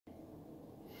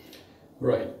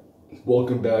Right,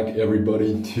 welcome back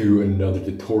everybody to another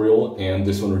tutorial, and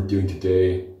this one we're doing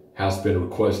today has been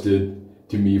requested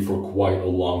to me for quite a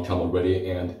long time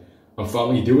already, and I'm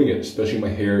finally doing it. Especially my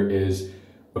hair is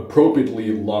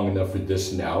appropriately long enough for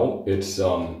this now. It's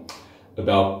about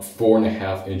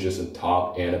 4.5 inches on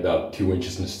top and about 2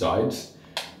 inches on the sides,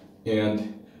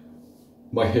 and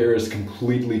my hair is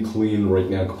completely clean right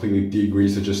now, completely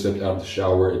degreased. I just stepped out of the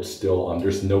shower. It's still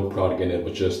there's no product in it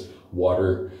but just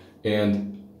water.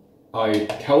 And I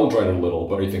towel dried it a little,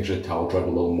 but I think I should towel dry it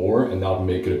a little more, and that'll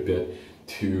make it a bit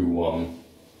too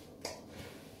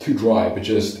dry, but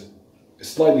just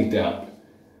slightly damp.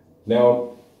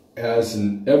 Now, as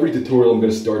in every tutorial, I'm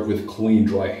going to start with clean,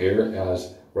 dry hair,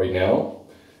 as right now.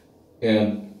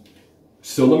 And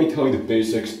so let me tell you the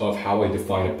basics of how I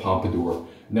define a pompadour.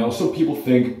 Now, some people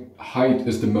think height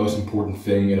is the most important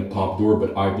thing in a pompadour,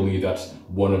 but I believe that's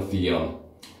one of the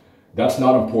that's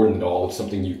not important at all. It's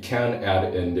something you can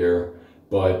add in there,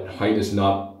 but height is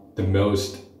not the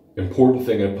most important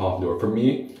thing in a pompadour. For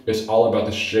me, it's all about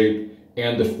the shape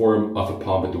and the form of a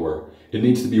pompadour. It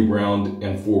needs to be round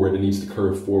and forward. It needs to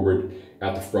curve forward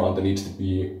at the front. It needs to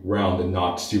be round and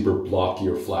not super blocky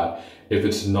or flat. If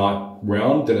it's not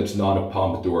round, then it's not a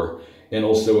pompadour. And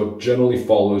also, it generally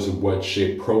follows a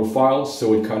wedge-shaped profile,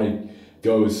 so it kind of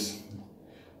goes,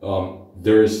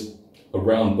 there's a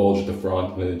round bulge at the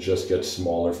front, and then it just gets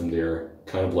smaller from there,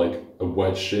 kind of like a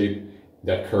wedge shape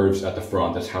that curves at the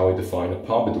front. That's how I define a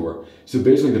pompadour. So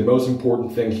basically, the most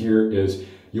important thing here is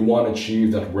you want to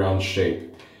achieve that round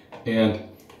shape. And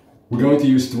we're going to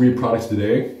use 3 products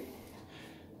today.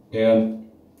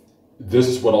 And this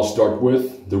is what I'll start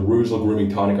with, the Rockabilly Grooming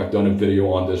Tonic. I've done a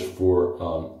video on this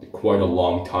for quite a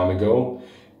long time ago.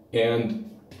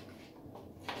 And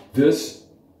this,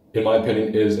 in my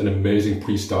opinion, is an amazing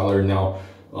pre-styler. Now,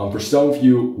 for some of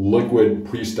you, liquid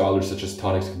pre-stylers such as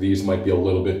tonics, these might be a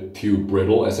little bit too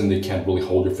brittle, as in they can't really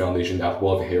hold your foundation that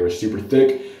well if your hair is super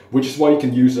thick, which is why you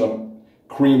can use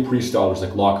cream pre-stylers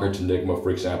like Lockhart's Enigma, for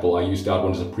example. I used that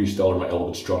one as a pre-styler in my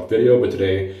Element Strong video, but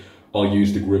today I'll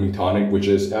use the Grooming Tonic, which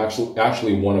is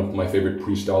actually one of my favorite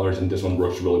pre-stylers, and this one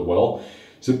works really well.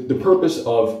 So the purpose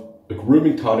of a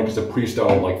Grooming Tonic as a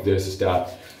pre-styler like this is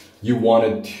that you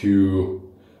wanted to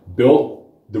build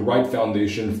the right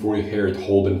foundation for your hair to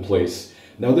hold in place.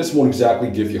 Now, this won't exactly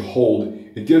give you hold.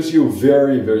 It gives you a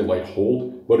very, very light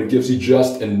hold, but it gives you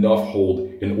just enough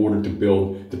hold in order to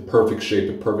build the perfect shape,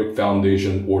 the perfect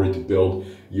foundation in order to build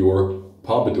your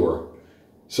pompadour.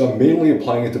 So I'm mainly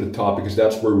applying it to the top because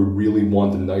that's where we really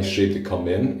want the nice shape to come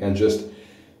in, and just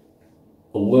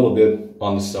a little bit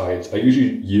on the sides. I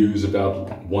usually use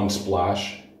about 1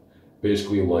 splash.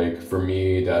 Basically, like, for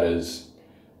me, that is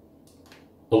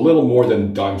a little more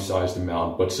than dime-sized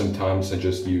amount, but sometimes I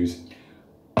just use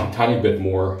a tiny bit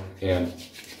more and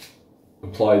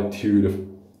apply it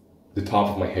to the top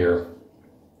of my hair.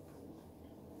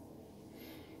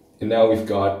 And now we've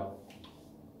got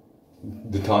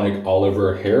the tonic all over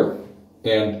our hair,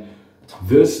 and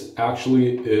this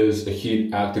actually is a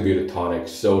heat-activated tonic,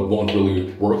 so it won't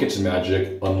really work its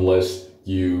magic unless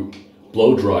you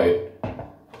blow dry it.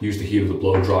 Use the heat of the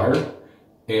blow dryer,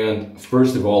 and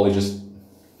first of all, I just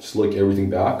slick everything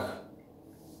back.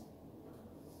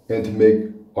 And to make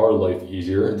our life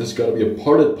easier, this is going to be a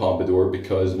parted pompadour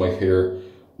because my hair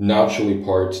naturally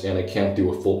parts and I can't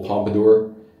do a full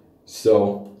pompadour.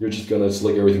 So you're just going to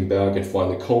slick everything back and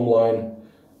find the comb line.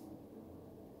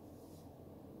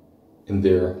 And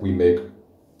there we make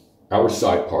our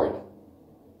side part.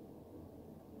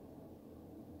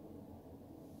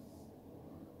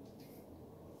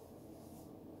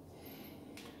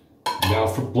 Now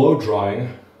for blow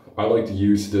drying, I like to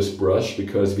use this brush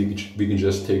because we can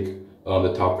just take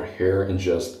the top of our hair and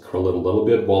just curl it a little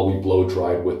bit while we blow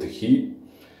dry it with the heat.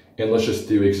 And let's just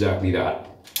do exactly that.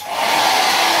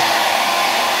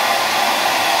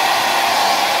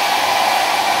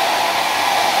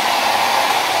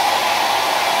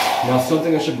 Now,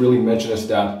 something I should really mention is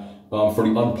that for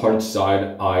the unparted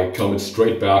side, I comb it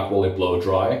straight back while I blow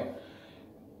dry.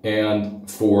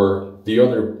 And for the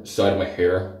other side of my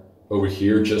hair, over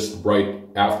here, just right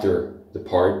after the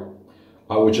part,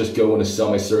 I would just go in a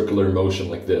semicircular motion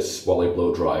like this while I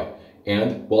blow dry.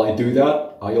 And while I do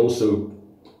that, I also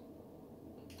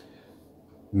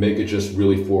make it just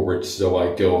really forward. So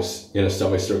I go in a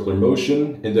semicircular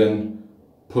motion and then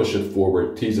push it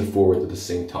forward, tease it forward at the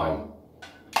same time.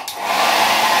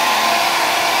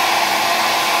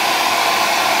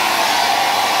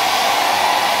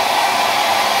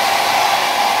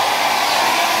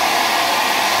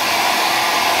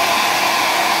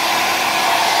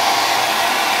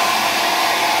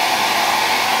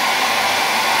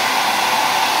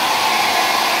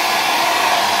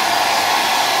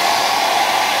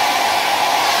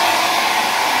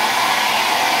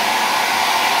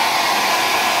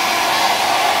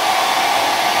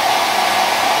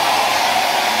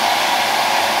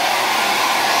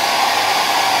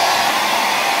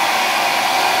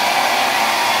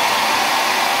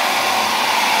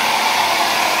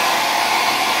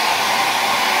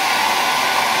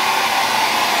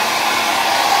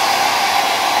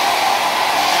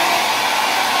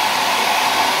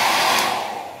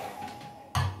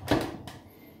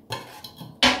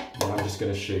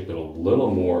 going to shape it a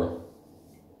little more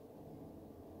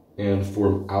and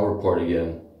form our part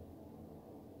again.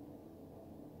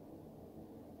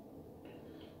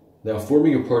 Now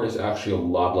forming your part is actually a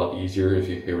lot easier if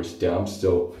your hair is damp,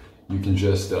 so you can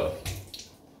just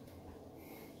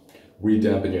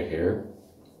re-dampen your hair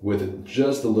with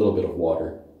just a little bit of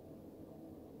water.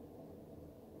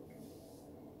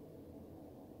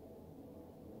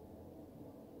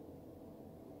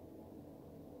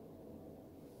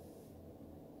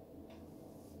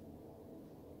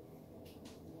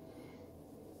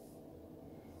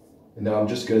 And now I'm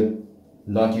just gonna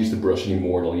not use the brush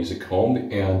anymore, I'll use a comb,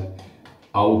 and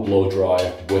I will blow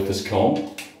dry with this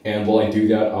comb. And while I do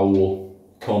that, I will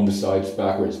comb the sides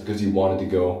backwards because you want it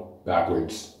to go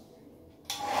backwards.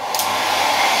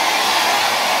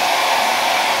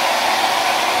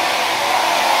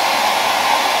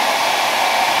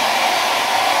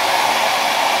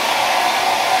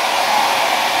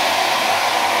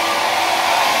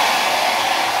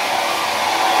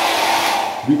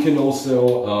 We can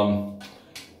also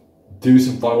do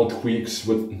some final tweaks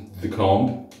with the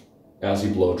comb as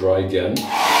you blow dry again.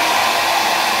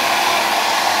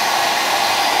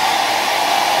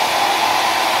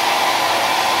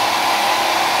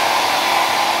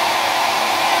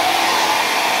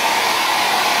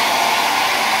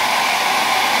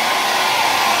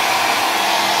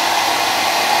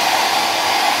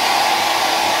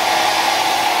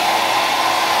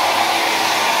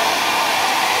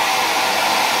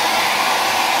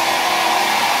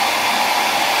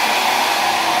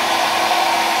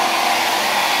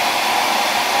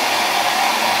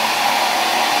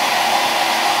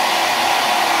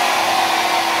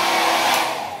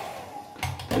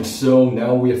 And so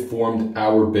now we have formed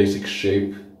our basic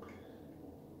shape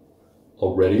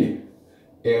already.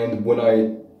 And when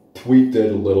I tweaked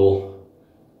it a little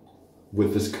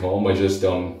with this comb, I just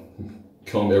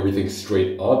comb everything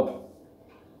straight up,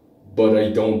 but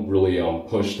I don't really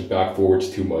push the back forwards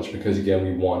too much, because again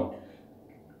we want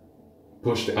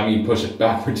push it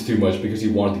backwards too much because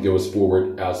you want it to go as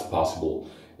forward as possible.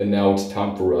 And now it's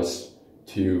time for us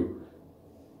to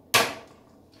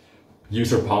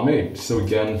use our pomade. So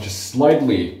again, just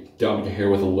slightly dampen your hair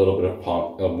with a little bit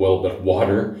of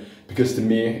water, because to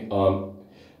me,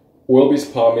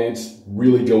 oil-based pomades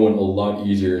really go in a lot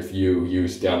easier if you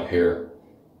use damp hair,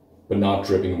 but not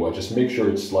dripping wet. Just make sure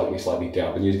it's slightly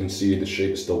damp, and you can see the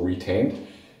shape is still retained.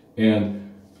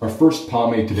 And our first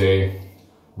pomade today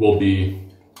will be,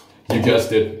 you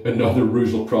guessed it, another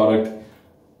Rougeol product,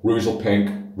 Rougeol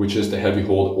Pink, which is the heavy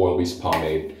hold oil-based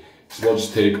pomade. So I'll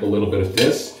just take a little bit of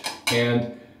this.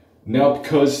 And now,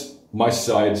 because my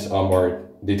sides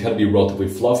they tend to be relatively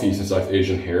fluffy since I have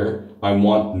Asian hair, I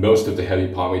want most of the heavy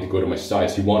pomade to go to my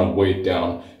sides. You want to weigh it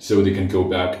down so they can go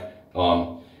back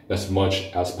as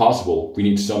much as possible. We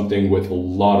need something with a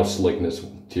lot of slickness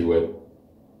to it.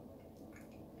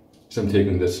 So I'm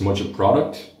taking this smudge of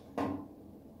product,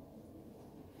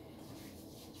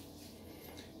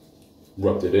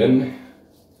 rubbed it in,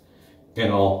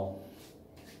 and I'll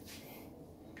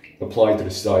apply it to the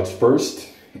sides first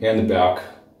and the back.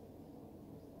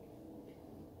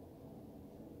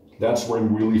 That's where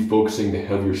I'm really focusing the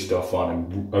heavier stuff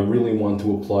on. I really want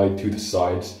to apply it to the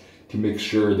sides to make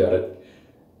sure that it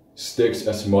sticks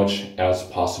as much as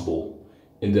possible.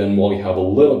 And then while we have a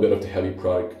little bit of the heavy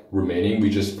product remaining, we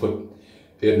just put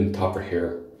it in the top of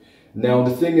hair. Now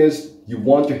the thing is, you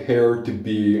want your hair to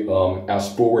be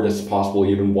as forward as possible.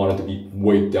 You don't want it to be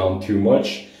weighed down too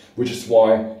much, which is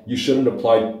why you shouldn't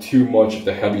apply too much of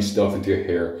the heavy stuff into your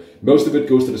hair. Most of it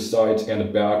goes to the sides and the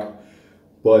back,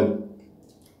 but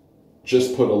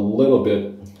just put a little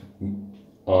bit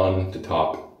on the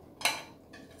top.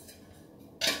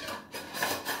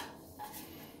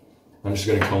 I'm just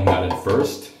going to comb that in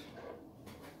first.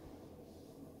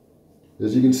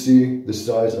 As you can see, the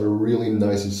sides are really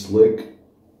nice and slick.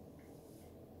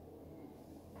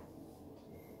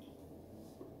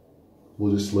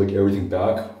 We'll just slick everything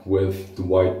back with the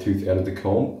white tooth end of the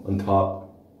comb on top.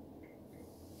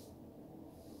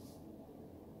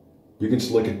 You can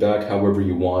slick it back however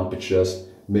you want, but just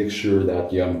make sure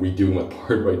that, yeah, I'm redoing my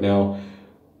part right now.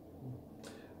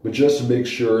 But just make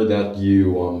sure that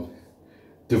you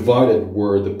divide it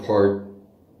where the part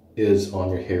is on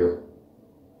your hair.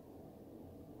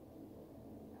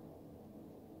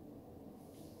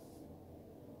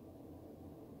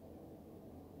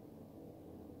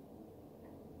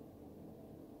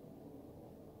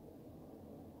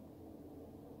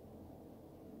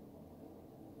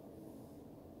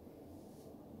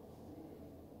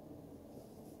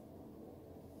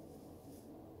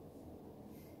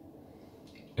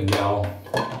 And now,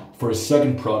 for a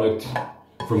second product,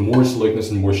 for more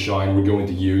slickness and more shine, we're going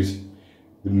to use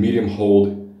the medium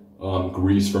hold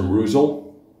grease from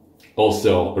Ruzel.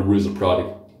 Also a Ruzel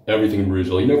product, everything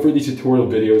Ruzel. You know, for these tutorial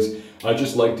videos, I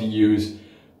just like to use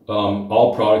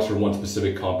all products from one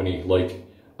specific company. Like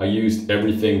I used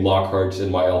everything Lockhart's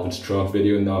in my Elephant's Trunk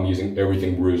video, and now I'm using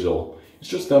everything Ruzel. It's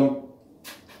just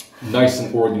nice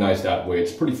and organized that way.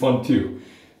 It's pretty fun too.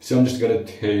 So I'm just gonna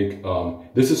take,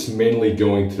 this is mainly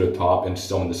going to the top and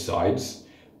some on the sides,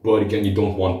 but again, you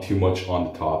don't want too much on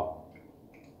the top.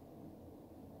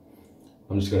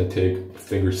 I'm just gonna take a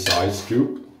finger size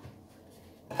scoop.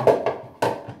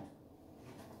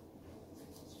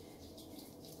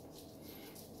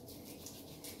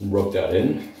 Rub that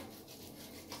in.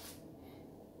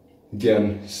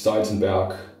 Again, sides and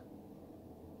back.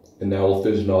 And now we'll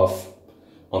finish it off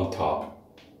on the top.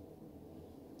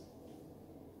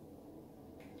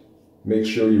 Make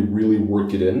sure you really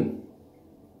work it in.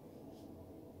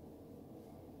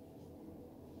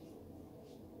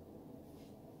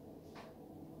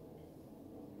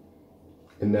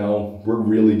 And now we're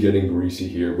really getting greasy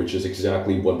here, which is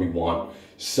exactly what we want.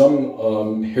 Some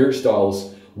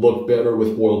hairstyles look better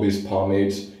with oil-based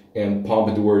pomades, and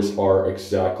pompadours are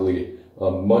exactly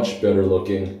much better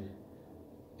looking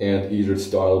and easier to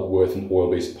style with an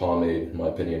oil-based pomade, in my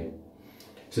opinion.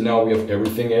 So now we have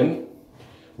everything in.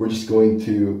 We're just going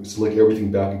to slick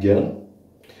everything back again.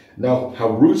 Now, how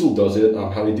Ruzel does it,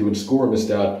 how they do in Scorum, is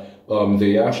that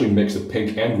they actually mix the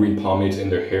pink and green pomades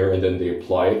in their hair and then they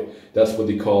apply it. That's what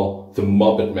they call the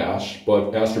Muppet mash.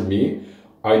 But as for me,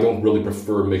 I don't really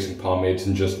prefer mixing pomades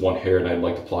in just one hair, and I'd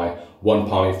like to apply one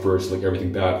pomade first, slick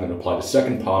everything back, and then apply the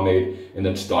second pomade and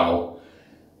then style.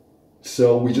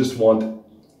 So we just want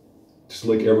to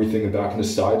slick everything back in the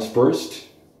sides first.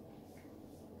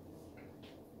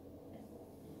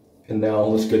 And now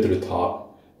let's get to the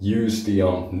top. Use the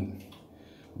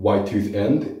wide tooth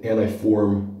end, and I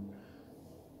form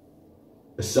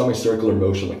a semicircular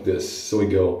motion like this. So we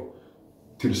go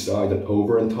to the side and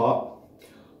over and top,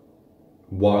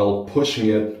 while pushing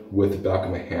it with the back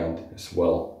of my hand as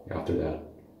well after that.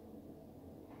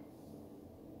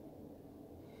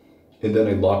 And then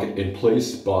I lock it in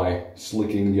place by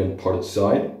slicking the unparted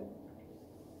side.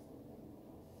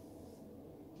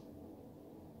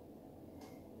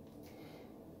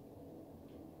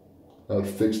 I would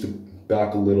fix the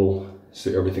back a little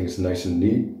so everything is nice and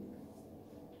neat.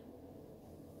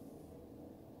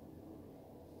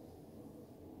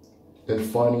 And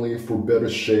finally, for better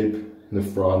shape in the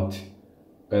front,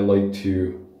 I like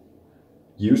to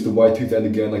use the wide tooth end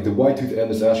again. Like the wide tooth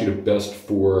end is actually the best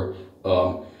for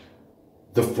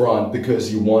the front,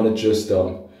 because you want it just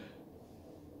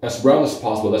as round as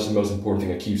possible. That's the most important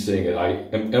thing. I keep saying it. I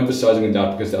am emphasizing on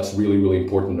that because that's really, really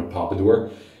important in a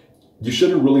pompadour. You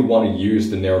shouldn't really want to use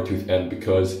the narrow tooth end,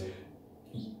 because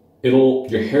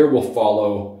your hair will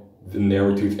follow the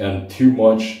narrow tooth end too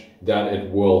much that it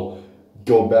will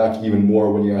go back even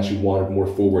more when you actually want it more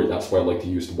forward. That's why I like to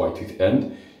use the wide tooth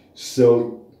end.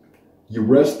 So you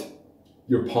rest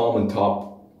your palm on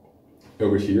top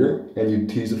over here and you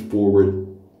tease it forward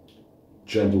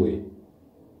gently.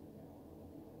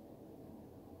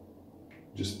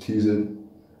 Just tease it.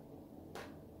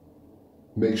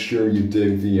 Make sure you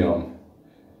dig the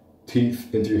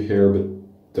teeth into your hair,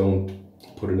 but don't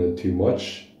put it in too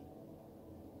much.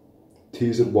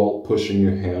 Tease it while pushing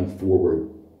your hand forward.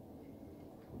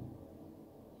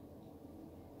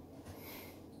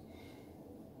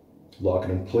 Lock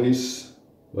it in place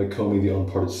by combing the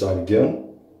unparted side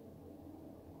again.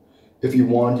 If you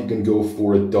want, you can go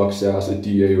for a duck's ass, a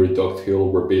DA, or a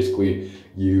ducktail, where basically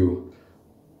you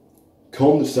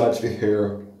comb the sides of the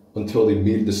hair until they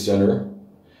meet the center.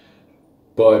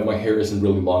 But my hair isn't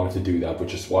really long enough to do that,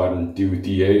 which is why I don't do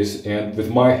DAs. And with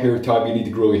my hair type, you need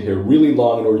to grow your hair really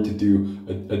long in order to do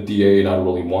a DA, and I don't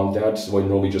really want that, so I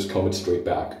normally just comb it straight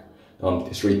back,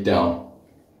 straight down.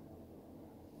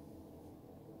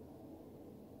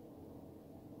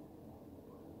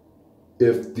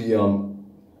 If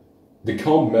the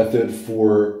comb method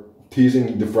for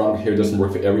teasing the front of the hair doesn't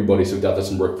work for everybody, so if that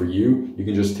doesn't work for you, you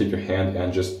can just take your hand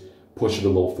and just push it a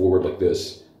little forward like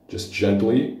this, just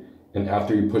gently. And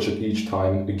after you push it each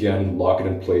time, again, lock it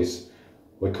in place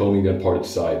by combing the unparted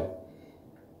side.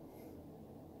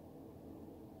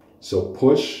 So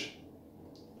push,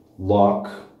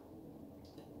 lock,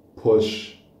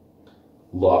 push,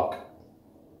 lock.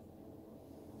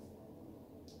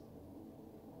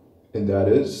 And that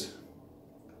is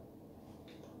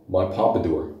my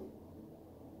pompadour.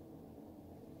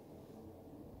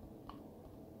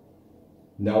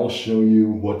 Now I'll show you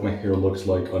what my hair looks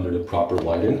like under the proper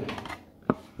lighting.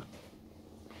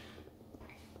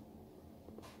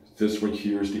 this right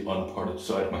here is the unparted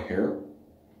side of my hair.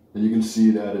 And you can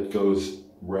see that it goes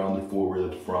rounded forward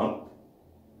at the front.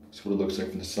 That's what it looks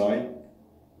like from the side.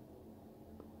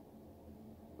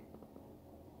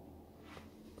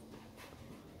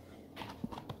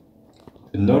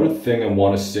 Another thing I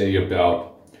want to say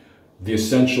about the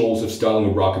essentials of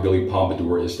styling a Rockabilly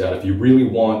Pompadour is that if you really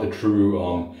want a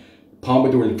true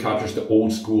pompadour that captures the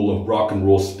old school of rock and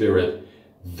roll spirit,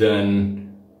 then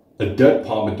a dead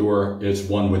pompadour is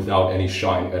one without any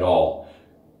shine at all.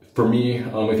 For me,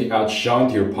 if you add shine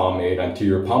to your pomade and to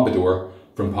your pompadour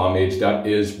from pomades, that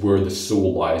is where the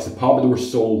soul lies. The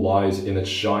pompadour's soul lies in its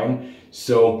shine.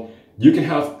 So you can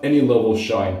have any level of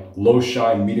shine, low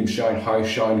shine, medium shine, high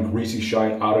shine, greasy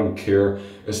shine, I don't care,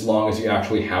 as long as you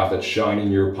actually have that shine in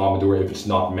your pompadour if it's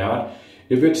not matte.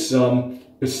 If it's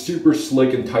a super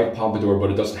slick and tight pompadour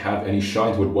but it doesn't have any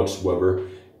shine to it whatsoever,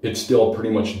 it's still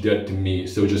pretty much dead to me.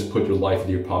 So just put your life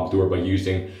into your pompadour by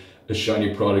using a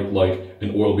shiny product like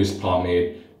an oil-based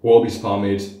pomade. Oil-based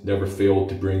pomades never fail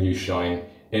to bring you shine.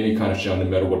 Any kind of shine, no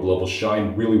matter what level.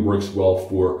 Shine really works well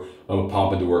for a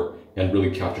pompadour and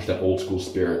really captures that old school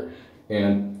spirit.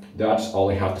 And that's all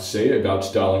I have to say about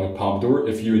styling a pompadour.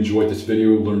 If you enjoyed this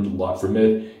video, learned a lot from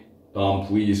it,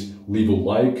 please leave a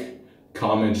like,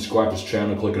 comment, subscribe to this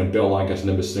channel, click on the bell icon to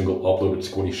never miss a single uploaded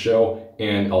Squiddy Show,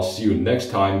 and I'll see you next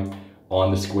time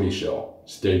on the Squiddy Show.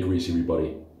 Stay greasy,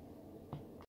 everybody.